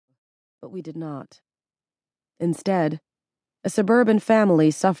but we did not. Instead, a suburban family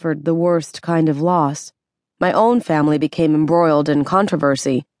suffered the worst kind of loss. My own family became embroiled in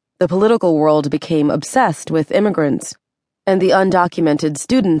controversy. The political world became obsessed with immigrants, and the undocumented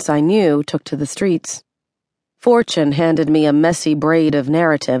students I knew took to the streets. Fortune handed me a messy braid of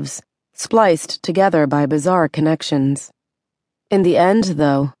narratives, spliced together by bizarre connections. In the end,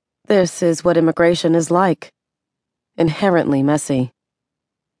 though, this is what immigration is like. Inherently messy.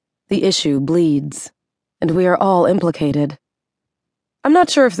 The issue bleeds, and we are all implicated. I'm not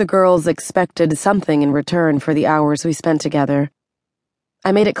sure if the girls expected something in return for the hours we spent together.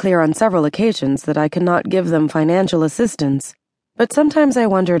 I made it clear on several occasions that I could not give them financial assistance, but sometimes I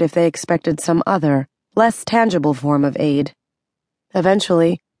wondered if they expected some other, less tangible form of aid.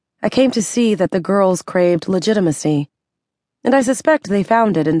 Eventually, I came to see that the girls craved legitimacy, and I suspect they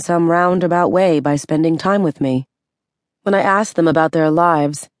found it in some roundabout way by spending time with me. When I asked them about their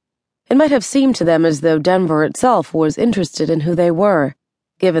lives, it might have seemed to them as though Denver itself was interested in who they were,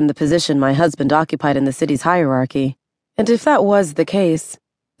 given the position my husband occupied in the city's hierarchy. And if that was the case,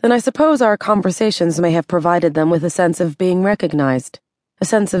 then I suppose our conversations may have provided them with a sense of being recognized, a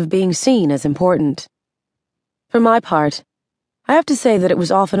sense of being seen as important. For my part, I have to say that it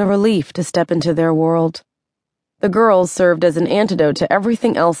was often a relief to step into their world. The girls served as an antidote to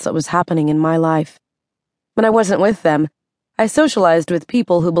everything else that was happening in my life. When I wasn't with them, I socialized with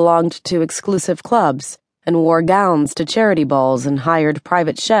people who belonged to exclusive clubs and wore gowns to charity balls and hired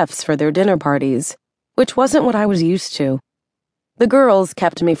private chefs for their dinner parties, which wasn't what I was used to. The girls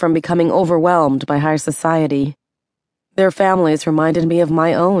kept me from becoming overwhelmed by high society. Their families reminded me of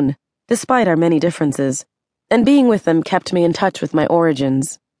my own, despite our many differences, and being with them kept me in touch with my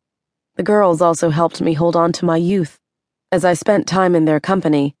origins. The girls also helped me hold on to my youth. As I spent time in their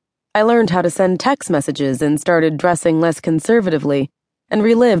company, I learned how to send text messages and started dressing less conservatively and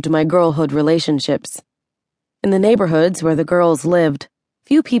relived my girlhood relationships. In the neighborhoods where the girls lived,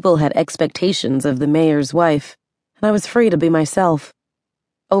 few people had expectations of the mayor's wife, and I was free to be myself.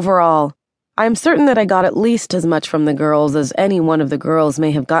 Overall, I am certain that I got at least as much from the girls as any one of the girls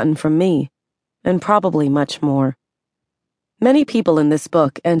may have gotten from me, and probably much more. Many people in this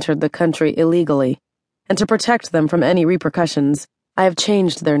book entered the country illegally, and to protect them from any repercussions, I have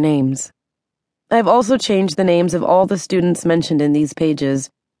changed their names. I have also changed the names of all the students mentioned in these pages,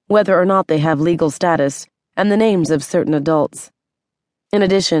 whether or not they have legal status, and the names of certain adults. In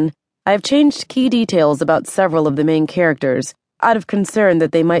addition, I have changed key details about several of the main characters, out of concern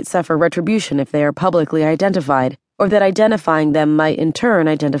that they might suffer retribution if they are publicly identified, or that identifying them might in turn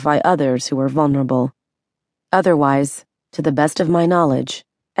identify others who are vulnerable. Otherwise, to the best of my knowledge,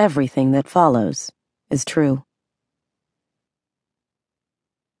 everything that follows is true.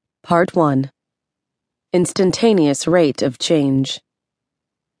 Part 1. Instantaneous Rate of Change.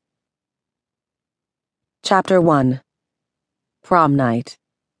 Chapter 1. Prom Night.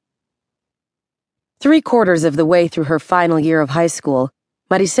 3/4 of the way through her final year of high school,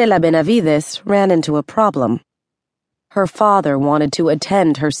 Marisela Benavides ran into a problem. Her father wanted to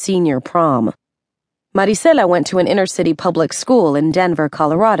attend her senior prom. Marisela went to an inner-city public school in Denver,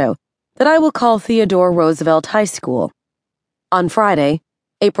 Colorado, that I will call Theodore Roosevelt High School. On Friday,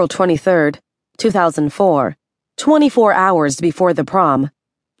 April 23, 2004, 24 hours before the prom,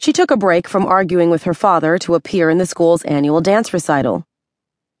 she took a break from arguing with her father to appear in the school's annual dance recital.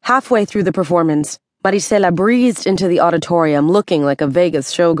 Halfway through the performance, Marisela breezed into the auditorium looking like a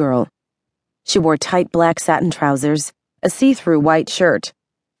Vegas showgirl. She wore tight black satin trousers, a see-through white shirt,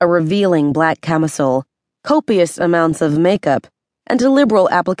 a revealing black camisole, copious amounts of makeup, and a liberal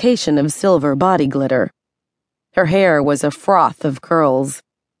application of silver body glitter. Her hair was a froth of curls.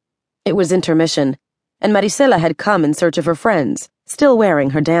 It was intermission, and Marisela had come in search of her friends, still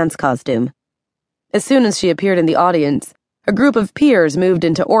wearing her dance costume. As soon as she appeared in the audience, a group of peers moved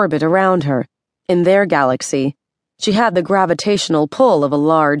into orbit around her. In their galaxy, she had the gravitational pull of a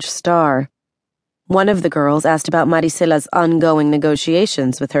large star. One of the girls asked about Marisela's ongoing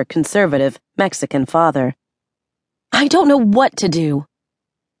negotiations with her conservative Mexican father. "I don't know what to do,"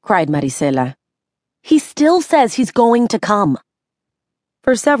 cried Marisela. "He still says he's going to come."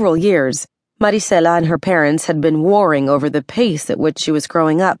 For several years, Marisela and her parents had been warring over the pace at which she was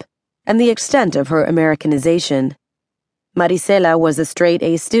growing up and the extent of her Americanization. Marisela was a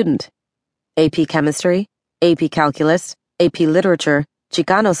straight-A student. AP Chemistry, AP Calculus, AP Literature,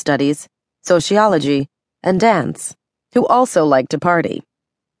 Chicano Studies, Sociology, and Dance, who also liked to party.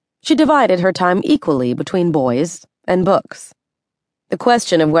 She divided her time equally between boys and books. The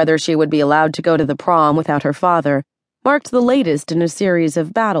question of whether she would be allowed to go to the prom without her father marked the latest in a series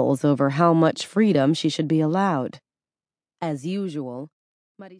of battles over how much freedom she should be allowed. As usual,